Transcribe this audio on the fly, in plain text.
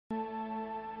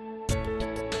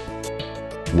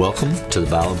Welcome to the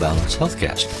BioBalance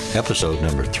Healthcast, episode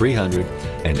number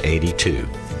 382.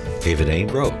 If it ain't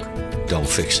broke, don't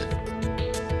fix it.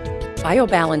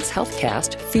 BioBalance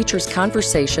Healthcast features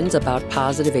conversations about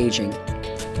positive aging.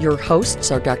 Your hosts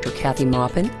are Dr. Kathy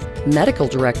Maupin, Medical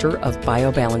Director of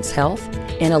BioBalance Health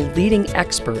and a leading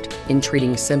expert in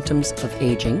treating symptoms of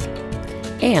aging,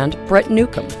 and Brett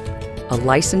Newcomb, a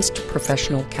licensed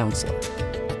professional counselor.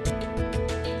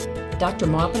 Dr.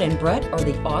 Maupin and Brett are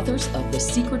the authors of The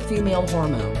Secret Female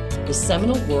Hormone, the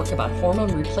seminal work about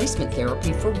hormone replacement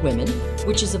therapy for women,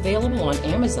 which is available on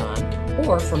Amazon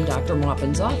or from Dr.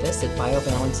 Maupin's office at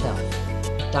BioBalance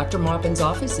Health. Dr. Maupin's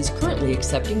office is currently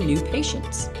accepting new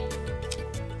patients.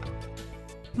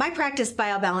 My practice,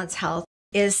 BioBalance Health,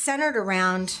 is centered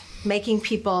around making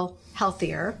people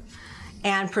healthier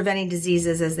and preventing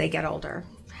diseases as they get older.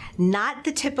 Not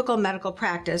the typical medical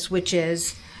practice, which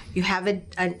is you have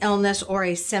an illness or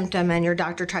a symptom and your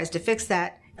doctor tries to fix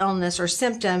that illness or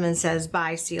symptom and says,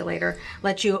 bye, see you later,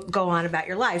 let you go on about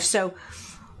your life. So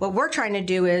what we're trying to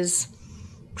do is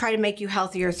try to make you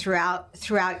healthier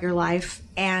throughout your life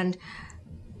and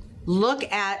look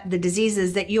at the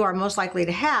diseases that you are most likely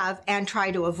to have and try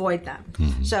to avoid them.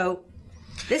 Mm-hmm. So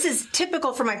this is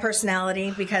typical for my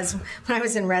personality because when I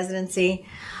was in residency,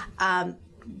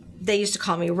 they used to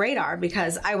call me radar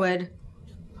because I would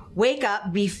wake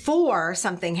up before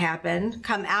something happened,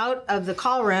 come out of the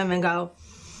call room and go,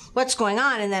 what's going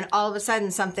on? And then all of a sudden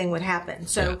something would happen.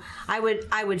 So yeah.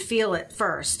 I would feel it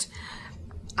first.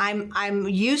 I'm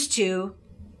used to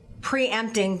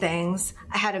preempting things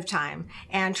ahead of time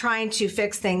and trying to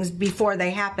fix things before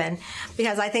they happen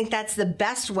because I think that's the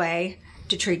best way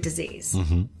to treat disease.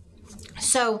 Mm-hmm.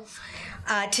 So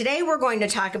today we're going to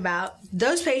talk about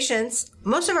those patients.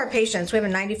 Most of our patients, we have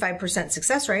a 95%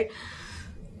 success rate,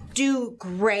 do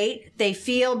great. They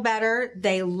feel better,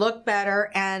 they look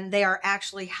better, and they are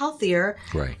actually healthier.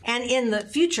 Right. And in the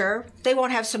future, they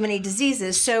won't have so many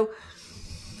diseases. So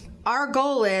our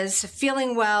goal is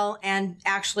feeling well and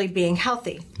actually being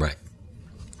healthy. Right.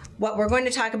 What we're going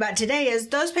to talk about today is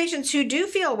those patients who do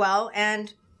feel well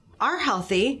and are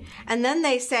healthy, and then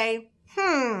they say,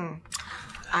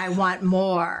 I want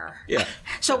more. Yeah.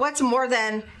 So what's more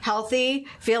than healthy,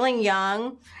 feeling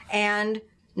young, and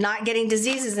not getting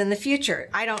diseases in the future?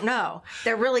 I don't know.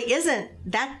 There really isn't.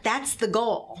 That's the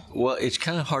goal. Well, it's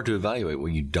kind of hard to evaluate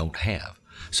what you don't have.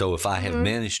 So if I have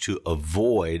managed to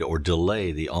avoid or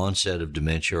delay the onset of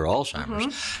dementia or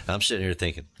Alzheimer's, I'm sitting here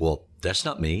thinking, well, that's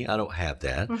not me. I don't have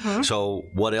that. So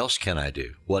what else can I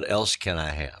do? What else can I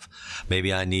have?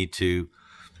 Maybe I need to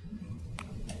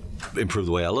improve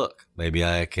the way I look. Maybe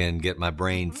I can get my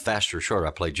brain faster or shorter.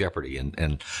 I play Jeopardy,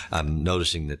 and I'm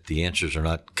noticing that the answers are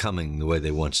not coming the way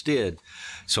they once did.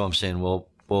 So I'm saying, well,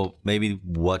 maybe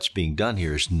what's being done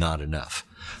here is not enough.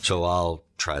 So I'll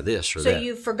try this or that. So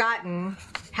you've forgotten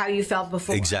how you felt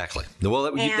before. Exactly. Well,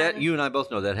 that you and I both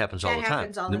know that happens all the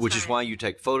time, which is why you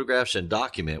take photographs and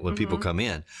document when people come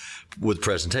in with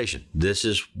presentation. This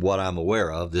is what I'm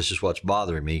aware of. This is what's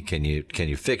bothering me. Can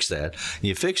you fix that? And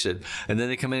you fix it, and then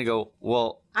they come in and go,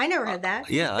 well, I never had that.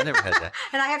 Yeah, I never had that.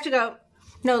 And I have to go,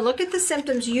 no, look at the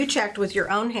symptoms you checked with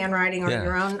your own handwriting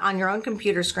or on your own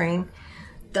computer screen.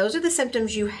 Those are the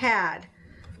symptoms you had.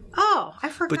 Oh, I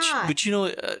forgot. But you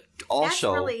know,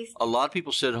 also, a lot of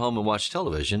people sit at home and watch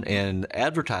television, and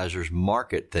advertisers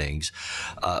market things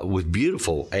with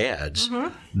beautiful ads,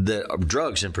 that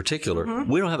drugs in particular.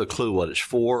 We don't have a clue what it's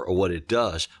for or what it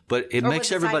does, but it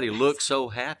makes everybody look so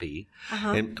happy,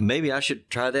 and maybe I should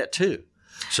try that too.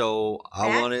 So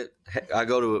I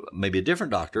go to maybe a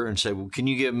different doctor and say, well, can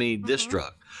you give me this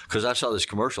drug? Because I saw this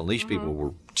commercial, and these people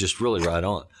were just really right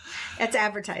on. It's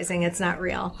advertising. It's not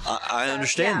real. I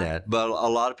understand that, but a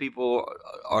lot of people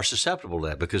are susceptible to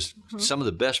that because some of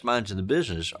the best minds in the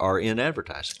business are in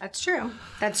advertising. That's true.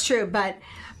 That's true. But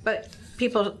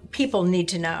people need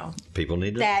to know. People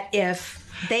need to that if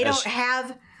they don't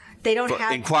have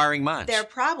inquiring minds. Their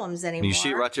problems anymore. You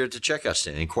see it right there at the checkout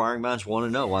stand. Inquiring minds want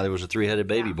to know why there was a 3-headed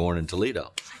baby born in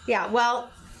Toledo. Yeah,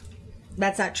 well,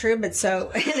 that's not true, but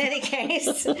so in any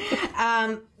case,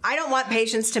 I don't want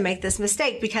patients to make this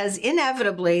mistake because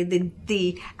inevitably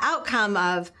the outcome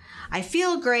of I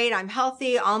feel great, I'm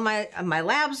healthy, all my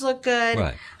labs look good,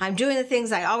 right. I'm doing the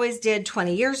things I always did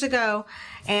 20 years ago,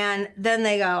 and then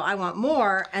they go, I want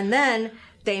more, and then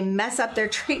they mess up their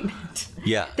treatment.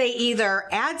 Yeah. They either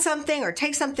add something or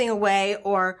take something away,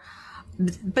 or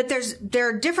but there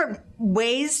are different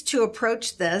ways to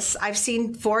approach this. I've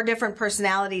seen 4 different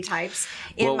personality types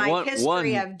in my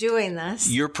history of doing this.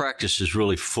 Your practice is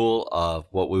really full of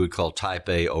what we would call type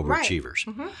A overachievers.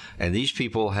 Right. And these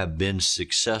people have been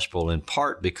successful in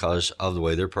part because of the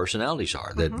way their personalities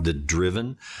are. That the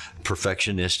driven,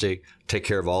 perfectionistic, take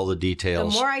care of all the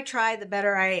details. The more I try, the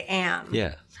better I am.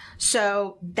 Yeah.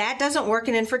 So that doesn't work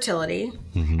in infertility,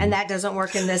 and that doesn't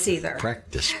work in this either.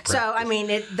 Practice. So, I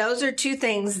mean, those are 2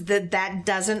 things that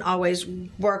doesn't always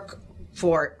work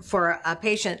for a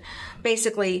patient.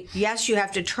 Basically, yes, you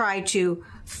have to try to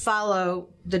follow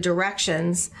the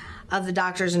directions of the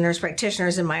doctors and nurse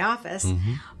practitioners in my office.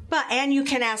 And you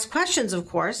can ask questions, of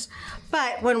course.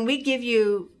 But when we give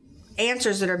you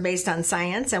answers that are based on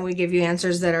science, and we give you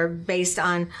answers that are based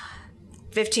on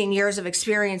 15 years of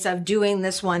experience of doing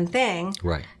this one thing,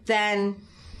 right, then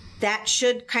that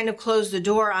should kind of close the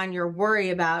door on your worry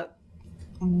about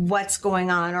what's going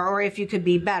on or if you could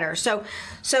be better.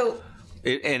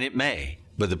 And it may,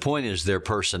 but the point is their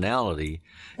personality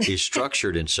is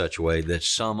structured in such a way that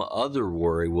some other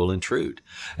worry will intrude.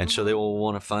 And so they will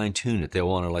want to fine tune it. They'll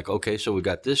want to okay, so we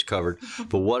got this covered,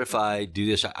 but what if I do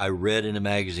this? I read in a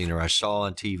magazine or I saw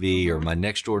on TV or my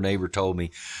next door neighbor told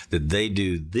me that they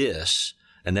do this,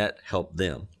 and that helped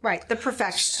them. Right, the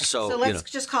perfectionists. So let's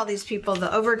just call these people the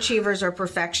overachievers or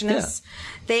perfectionists.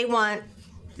 Yeah. They want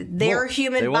their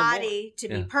human body to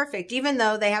be perfect, even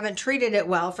though they haven't treated it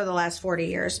well for the last 40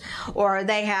 years, or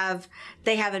they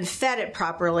haven't fed it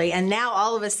properly, and now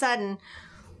all of a sudden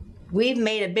we've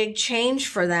made a big change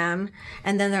for them,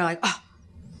 and then they're like, oh,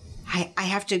 I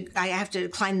have to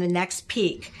climb the next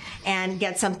peak and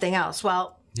get something else.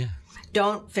 Well,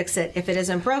 don't fix it if it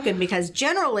isn't broken, because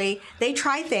generally they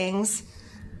try things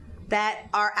that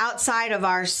are outside of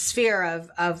our sphere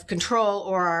of control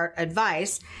or our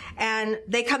advice, and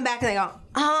they come back and they go,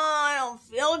 oh, I don't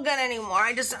feel good anymore.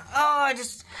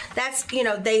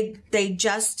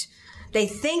 They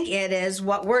think it is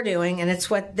what we're doing, and it's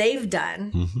what they've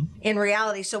done in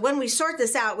reality. So when we sort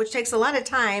this out, which takes a lot of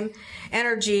time,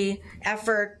 energy,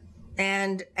 effort,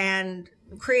 and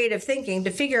creative thinking to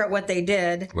figure out what they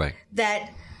did, right,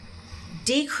 that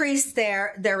decreased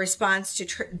their response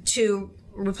to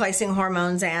replacing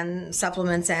hormones and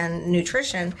supplements and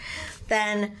nutrition,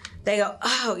 then they go,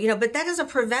 oh, but that doesn't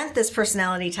prevent this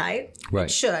personality type. Right.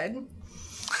 It should.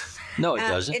 No, it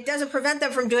doesn't. It doesn't prevent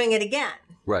them from doing it again.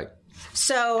 Right.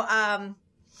 So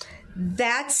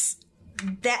that's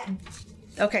that.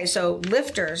 Okay, so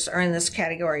lifters are in this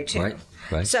category too. Right.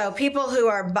 Right. So people who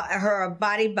are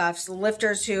body buffs,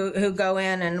 lifters who go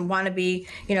in and want to be,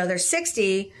 they're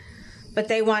 60, but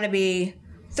they want to be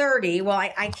 30. Well,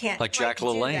 I can't like Jack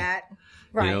LaLanne. That.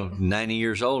 Right. 90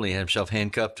 years old, and he had himself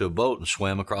handcuffed to a boat and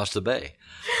swam across the bay.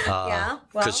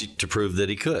 To prove that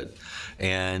he could.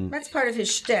 And that's part of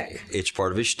his shtick. It's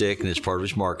part of his shtick, and it's part of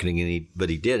his marketing, but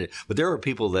he did it. But there are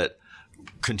people that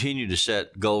continue to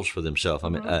set goals for themselves. I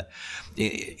mean,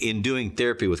 in doing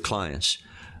therapy with clients,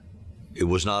 it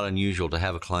was not unusual to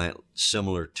have a client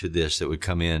similar to this that would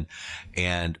come in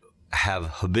and have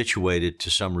habituated to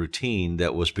some routine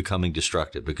that was becoming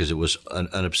destructive because it was an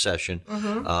obsession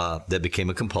that became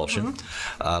a compulsion,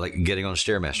 like getting on a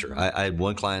Stairmaster. I had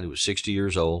one client who was 60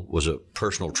 years old, was a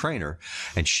personal trainer,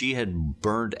 and she had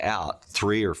burned out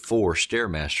 3 or 4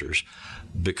 Stairmasters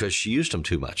because she used them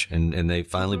too much, and they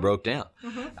finally broke down.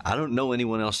 I don't know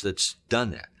anyone else that's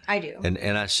done that. I do.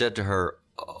 And I said to her,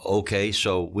 okay,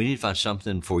 so we need to find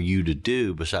something for you to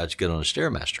do besides get on a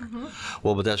Stairmaster.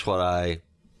 Well, but that's what I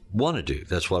want to do.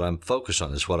 That's what I'm focused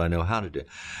on. That's what I know how to do.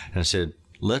 And I said,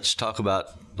 let's talk about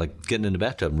like getting in the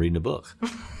bathtub and reading a book,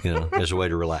 as a way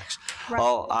to relax. Right.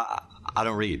 Oh, I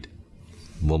don't read.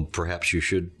 Well, perhaps you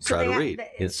should try to read.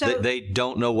 They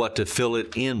don't know what to fill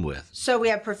it in with. So we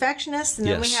have perfectionists, and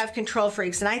then we have control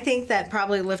freaks. And I think that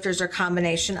probably lifters are a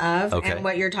combination of, and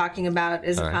what you're talking about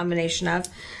is a combination of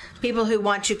people who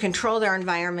want to control their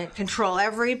environment, control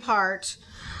every part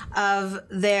of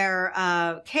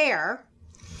their care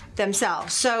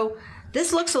themselves. So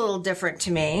this looks a little different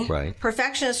to me. Right.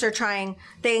 Perfectionists are trying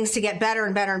things to get better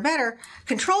and better and better.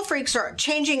 Control freaks are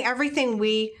changing everything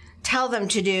we tell them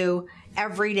to do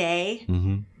every day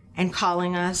and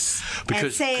calling us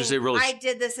and saying, I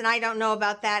did this and I don't know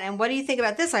about that. And what do you think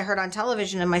about this? I heard on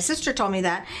television and my sister told me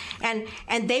that. And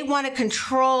they want to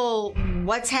control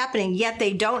what's happening, yet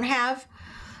they don't have.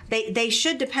 They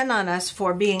should depend on us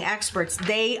for being experts.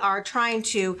 They are trying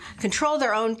to control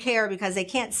their own care because they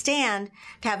can't stand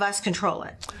to have us control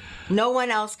it. No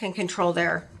one else can control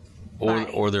their body.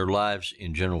 Or their lives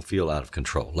in general feel out of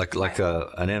control, like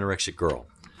an anorexic girl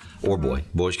or boy.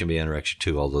 Boys can be anorexic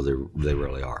too, although they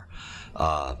rarely are.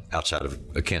 outside of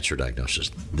a cancer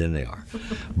diagnosis. Then they are.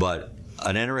 But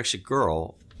an anorexic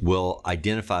girl will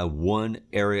identify one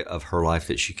area of her life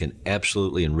that she can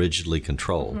absolutely and rigidly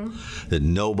control, that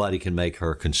nobody can make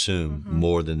her consume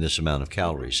more than this amount of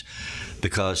calories,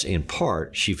 because in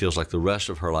part she feels like the rest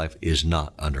of her life is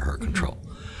not under her control.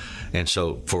 And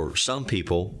so for some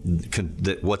people,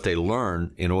 what they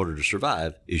learn in order to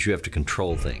survive is you have to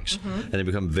control things, and they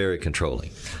become very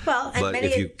controlling. Well, but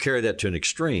if you carry that to an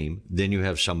extreme, then you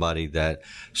have somebody that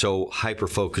so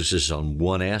hyper-focuses on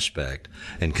one aspect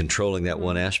and controlling that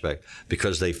one aspect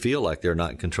because they feel like they're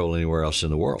not in control anywhere else in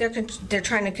the world. They're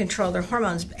trying to control their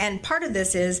hormones. And part of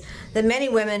this is that many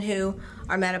women who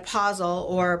are menopausal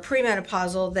or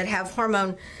premenopausal that have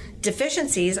hormone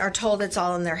deficiencies are told it's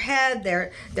all in their head.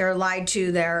 They're lied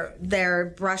to.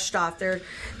 They're brushed off.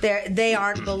 They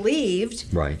aren't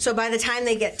believed. Right. So by the time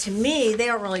they get to me, they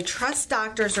don't really trust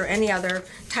doctors or any other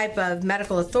type of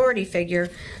medical authority figure.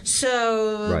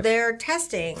 So they're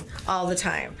testing all the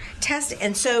time.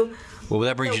 And so. Well,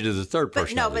 that brings you to the third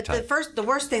personality type. The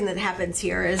worst thing that happens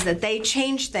here is that they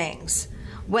change things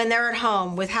when they're at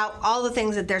home with all the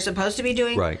things that they're supposed to be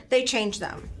doing. Right. They change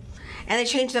them, and they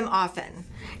change them often.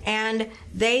 And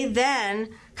they then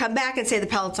come back and say the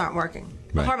pellets aren't working.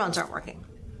 The hormones aren't working.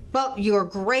 Well, you were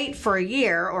great for a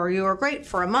year or you were great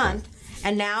for a month,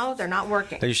 and now they're not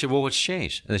working. And you say, well, what's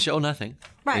changed? And they say, oh, nothing.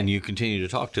 Right. And you continue to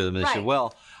talk to them, and they say,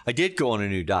 well, I did go on a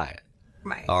new diet.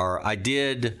 Right. Or I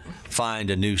did find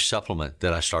a new supplement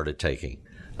that I started taking.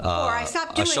 Or I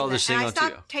stopped doing this, and I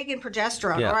stopped taking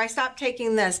progesterone, or I stopped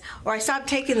taking this, or I stopped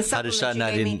taking the supplements. I decided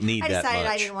I didn't need that much. I decided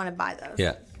I didn't want to buy those.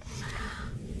 Yeah.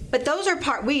 But those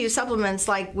are we use supplements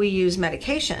like we use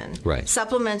medication. Right.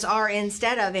 Supplements are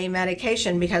instead of a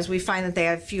medication because we find that they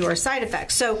have fewer side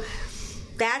effects. So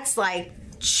that's like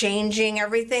changing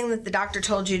everything that the doctor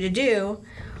told you to do.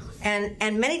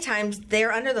 And many times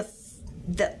they're under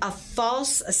a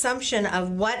false assumption of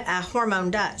what a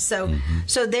hormone does. So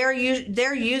so they're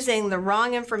using the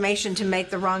wrong information to make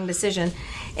the wrong decision.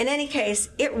 In any case,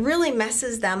 it really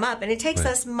messes them up, and it takes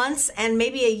us months and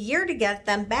maybe a year to get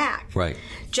them back. Right.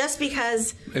 Just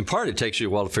because. In part, it takes you a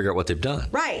while to figure out what they've done.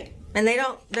 Right. And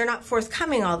they're not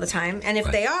forthcoming all the time. And if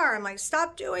they are, I'm like,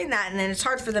 stop doing that, and then it's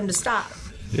hard for them to stop.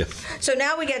 Yeah. So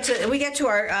now we get to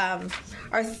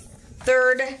our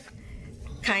third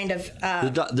kind of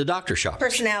the doctor shop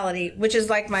personality, which is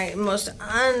like my most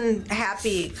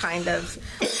unhappy kind of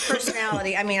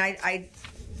personality. I mean, I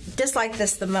dislike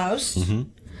this the most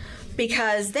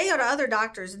because they go to other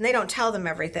doctors and they don't tell them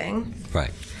everything. Right.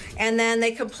 And then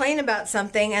they complain about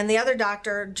something, and the other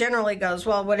doctor generally goes,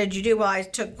 well, what did you do? Well, I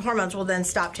took hormones. Well, then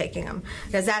stop taking them,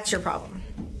 because that's your problem.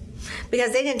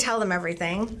 Because they didn't tell them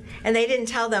everything, and they didn't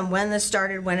tell them when this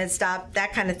started, when it stopped,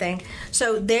 that kind of thing.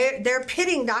 So they're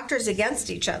pitting doctors against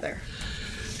each other.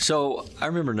 So I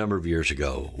remember a number of years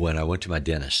ago when I went to my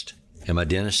dentist, and my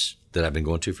dentist that I've been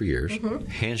going to for years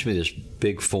hands me this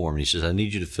big form, and he says, I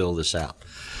need you to fill this out.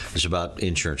 It's about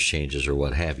insurance changes or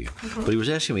what have you. But he was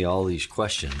asking me all these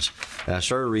questions, and I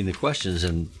started reading the questions,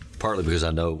 and partly because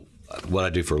I know what I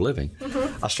do for a living,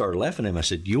 I started laughing at him. I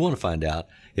said, you want to find out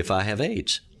if I have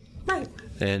AIDS? Right.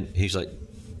 And he's like,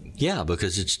 yeah,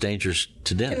 because it's dangerous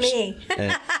to dentists. To me.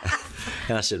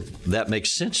 And I said, that makes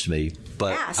sense to me,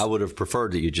 but I would have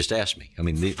preferred that you just asked me. I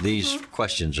mean, these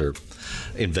questions are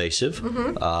invasive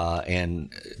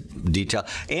and detailed.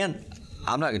 And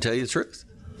I'm not going to tell you the truth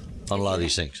on a lot of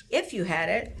these things. If you had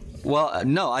it. Well,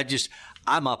 no,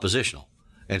 I'm oppositional.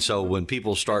 And so when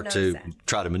people start to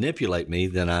try to manipulate me,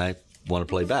 then I want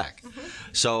to play back.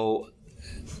 So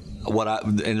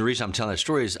and the reason I'm telling that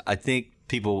story is I think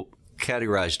people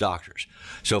categorize doctors.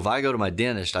 So if I go to my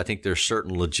dentist, I think there's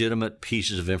certain legitimate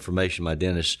pieces of information my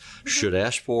dentist should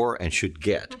ask for and should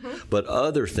get. But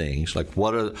other things, like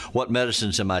what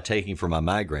medicines am I taking for my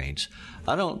migraines,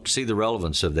 I don't see the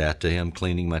relevance of that to him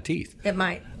cleaning my teeth. It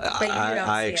might. But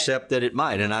I accept that it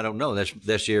might, and I don't know. That's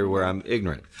the area where I'm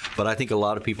ignorant. But I think a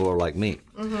lot of people are like me.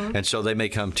 And so they may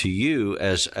come to you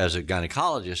as a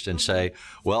gynecologist and say,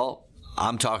 well,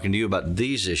 I'm talking to you about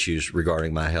these issues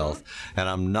regarding my health, and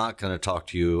I'm not going to talk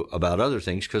to you about other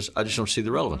things because I just don't see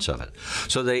the relevance of it.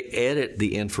 So they edit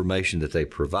the information that they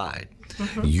provide.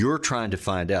 You're trying to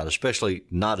find out, especially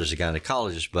not as a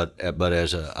gynecologist, but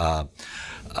as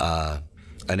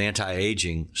an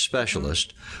anti-aging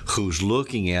specialist who's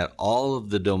looking at all of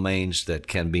the domains that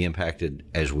can be impacted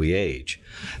as we age.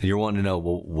 And you're wanting to know,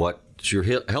 well, what's your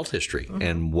health history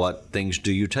and what things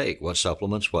do you take, what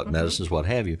supplements, what medicines, what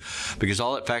have you, because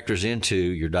all it factors into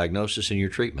your diagnosis and your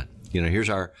treatment. You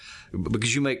know,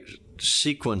 because you make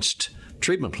sequenced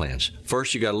treatment plans.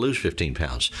 First, you got to lose 15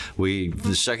 pounds.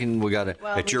 The second, we got to,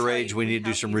 at your age, we need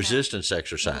to do some resistance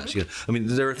exercise. You know, I mean,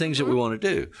 there are things that we want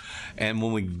to do. And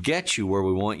when we get you where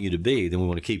we want you to be, then we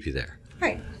want to keep you there.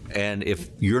 Right. And if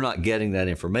you're not getting that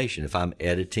information, if I'm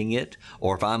editing it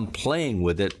or if I'm playing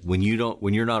with it when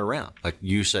you're not around, like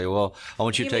you say, well, I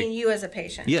want you to take. You mean you as a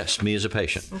patient? Yes, me as a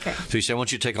patient. Okay. So you say, I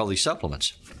want you to take all these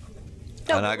supplements.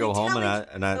 No, and I go home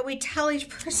But we tell each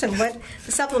person what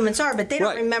the supplements are, but they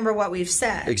don't remember what we've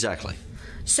said. Exactly.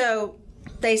 So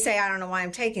they say, I don't know why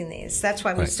I'm taking these. That's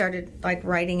why we started like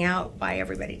writing out why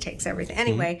everybody takes everything.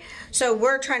 Anyway, so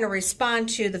we're trying to respond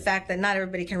to the fact that not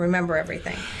everybody can remember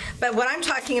everything. But what I'm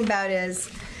talking about is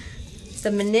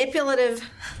the manipulative,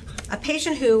 a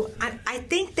patient who I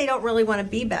think they don't really want to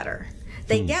be better.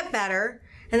 They get better,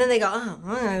 and then they go, oh,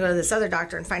 I'm going to go to this other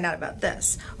doctor and find out about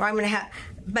this. Or I'm going to have,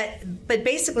 but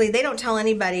basically they don't tell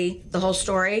anybody the whole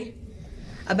story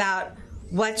about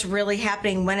what's really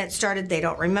happening, when it started. They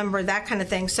don't remember, that kind of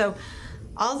thing. So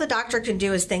all the doctor can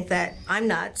do is think that I'm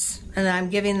nuts and that I'm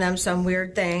giving them some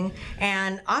weird thing.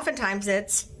 And oftentimes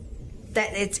it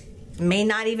may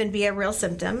not even be a real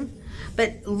symptom.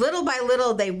 But little by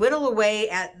little, they whittle away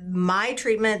at my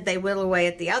treatment, they whittle away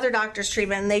at the other doctor's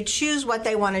treatment, and they choose what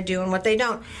they want to do and what they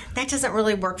don't. That doesn't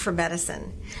really work for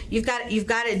medicine. You've got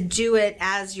to do it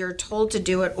as you're told to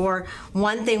do it, or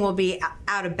one thing will be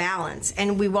out of balance,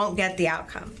 and we won't get the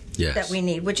outcome that we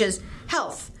need, which is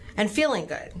health and feeling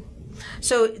good.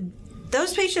 So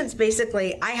those patients,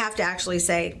 basically, I have to actually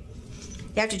say,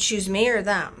 you have to choose me or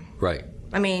them. Right.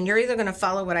 I mean, you're either going to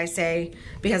follow what I say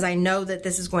because I know that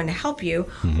this is going to help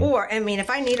you, or I mean, if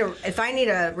I need a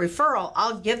referral,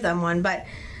 I'll give them one. But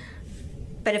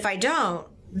if I don't,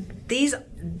 these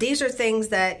are things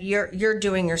that you're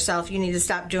doing yourself. You need to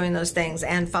stop doing those things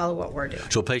and follow what we're doing.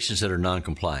 So patients that are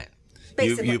non-compliant.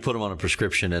 You put them on a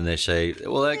prescription and they say,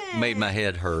 well, that made my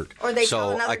head hurt. Or they so tell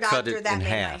another I cut doctor it that in made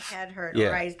half. my head hurt,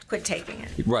 or I quit taking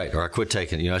it. Right, or I quit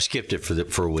taking it. You know, I skipped it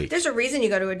for a week. There's a reason you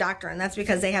go to a doctor, and that's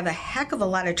because they have a heck of a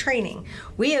lot of training.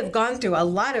 We have gone through a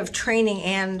lot of training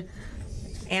and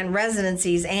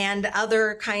residencies and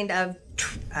other kind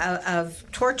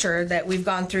of torture that we've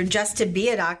gone through just to be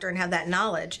a doctor and have that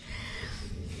knowledge.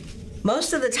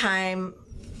 Most of the time,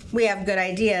 we have good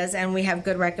ideas and we have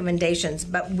good recommendations,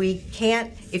 but we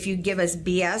can't, if you give us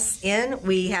BS in,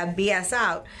 we have BS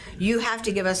out. You have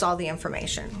to give us all the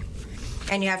information.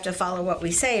 And you have to follow what we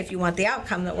say if you want the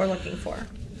outcome that we're looking for.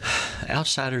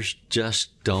 Outsiders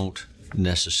just don't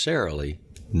necessarily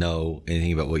know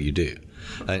anything about what you do.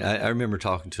 I remember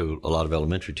talking to a lot of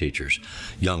elementary teachers,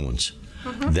 young ones,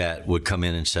 that would come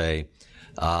in and say,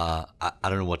 I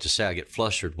don't know what to say. I get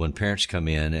flustered when parents come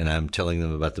in and I'm telling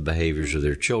them about the behaviors of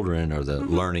their children or the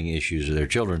learning issues of their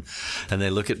children. And they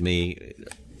look at me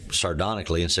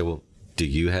sardonically and say, well, do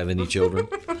you have any children?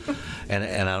 and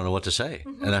I don't know what to say.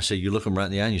 And I say, you look them right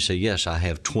in the eye and you say, yes, I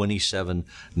have 27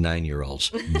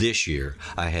 9-year-olds this year.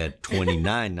 I had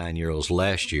 29 9-year-olds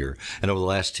last year. And over the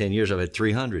last 10 years, I've had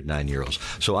 300 9-year-olds.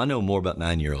 So I know more about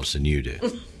 9-year-olds than you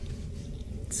do.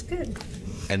 It's good.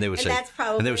 And they would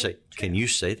say, can you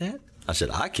say that? I said,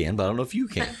 I can, but I don't know if you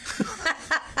can.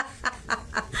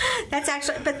 That's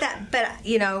actually, but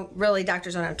you know, really,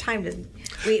 doctors don't have time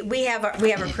to. We have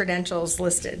our credentials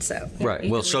listed, so right.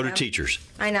 Well, so do teachers.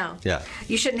 I know. Yeah.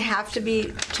 You shouldn't have to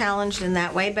be challenged in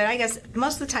that way, but I guess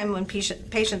most of the time when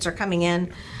patients are coming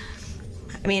in,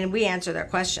 I mean, we answer their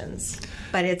questions,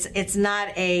 but it's not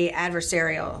a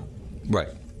adversarial. Right.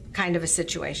 Kind of a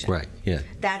situation. Right, yeah.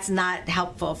 That's not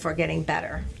helpful for getting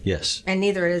better. Yes. And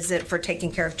neither is it for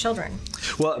taking care of children.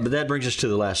 Well, but that brings us to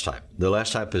the last type. The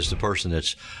last type is the person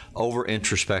that's over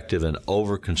introspective and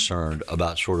over concerned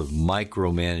about sort of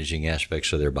micromanaging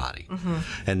aspects of their body.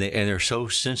 And they're so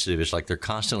sensitive, it's like they're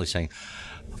constantly saying,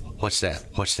 what's that?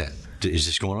 What's that? Is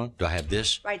this going on? Do I have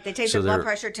this? Right. They take their blood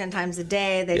pressure 10 times a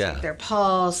day. They take their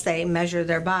pulse. They measure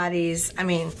their bodies. I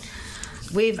mean,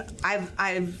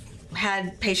 I've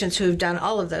had patients who've done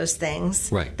all of those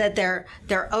things. Right. That they're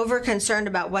over concerned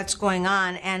about what's going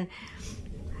on, and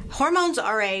hormones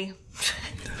are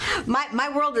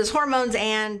my world is hormones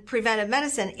and preventive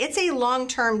medicine. It's a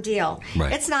long-term deal.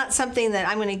 Right. It's not something that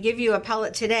I'm going to give you a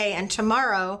pellet today and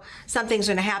tomorrow something's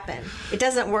going to happen. It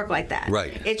doesn't work like that.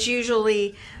 Right. It's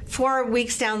usually 4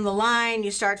 weeks down the line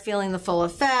you start feeling the full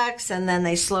effects, and then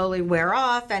they slowly wear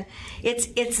off, and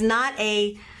it's not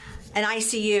an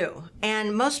ICU.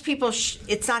 And most people,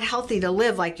 it's not healthy to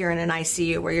live like you're in an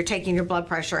ICU where you're taking your blood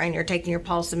pressure and you're taking your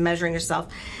pulse and measuring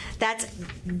yourself. That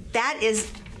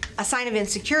is a sign of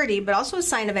insecurity, but also a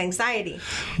sign of anxiety.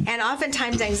 And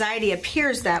oftentimes anxiety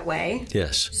appears that way.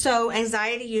 Yes. So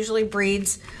anxiety usually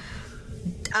breeds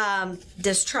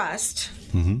distrust.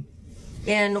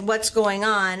 in what's going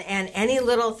on, and any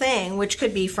little thing, which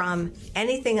could be from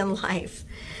anything in life,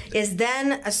 is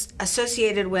then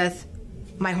associated with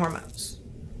my hormones.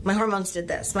 My hormones did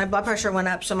this. My blood pressure went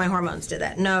up, so my hormones did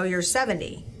that. No, you're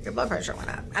 70. Your blood pressure went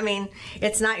up. I mean,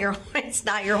 it's not your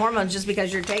hormones just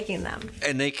because you're taking them.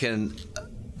 And they can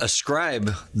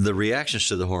ascribe the reactions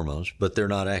to the hormones, but they're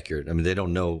not accurate. I mean, they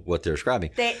don't know what they're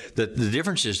ascribing. The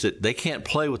difference is that they can't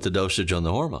play with the dosage on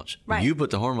the hormones. Right. You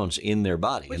put the hormones in their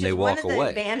body, and they walk away. One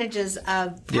of the advantages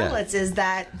of pellets is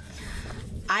that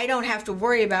I don't have to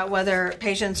worry about whether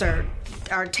patients are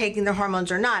taking their hormones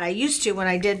or not. I used to when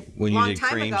I did a long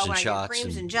time ago when I did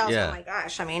creams and gels. Oh my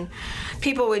gosh! I mean,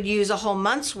 people would use a whole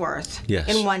month's worth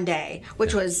in one day,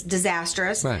 which was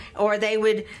disastrous. Right. Or they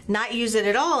would not use it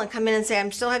at all and come in and say,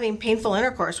 "I'm still having painful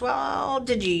intercourse." Well,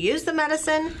 did you use the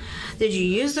medicine? Did you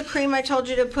use the cream I told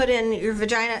you to put in your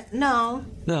vagina? No.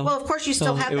 Well, of course you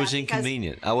still have that. It was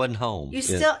inconvenient. I wasn't home. You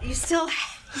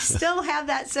still have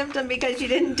that symptom because you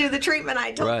didn't do the treatment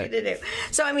I told you to do.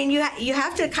 So, I mean, you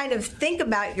have to kind of think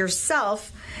about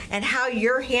yourself and how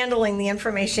you're handling the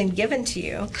information given to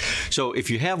you. So if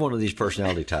you have one of these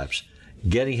personality types,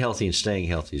 getting healthy and staying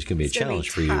healthy is going to be a challenge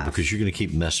for you because you're going to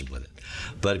keep messing with it.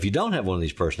 But if you don't have one of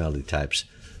these personality types,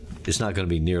 it's not going to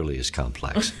be nearly as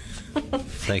complex.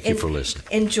 Thank you for listening.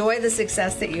 Enjoy the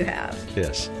success that you have.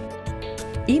 Yes.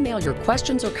 Email your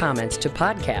questions or comments to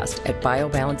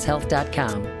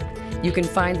podcast@biobalancehealth.com. You can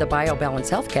find the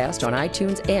BioBalance Healthcast on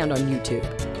iTunes and on YouTube.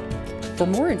 For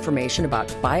more information about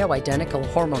bioidentical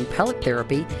hormone pellet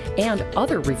therapy and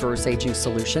other reverse aging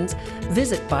solutions,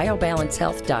 visit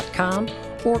biobalancehealth.com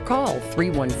or call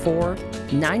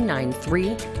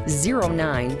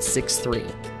 314-993-0963.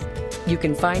 You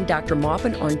can find Dr.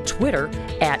 Maupin on Twitter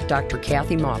 @Dr.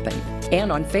 Kathy Maupin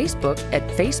and on Facebook at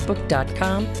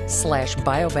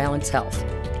facebook.com/biobalancehealth.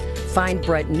 Find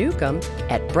Brett Newcomb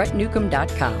at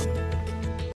brettnewcomb.com.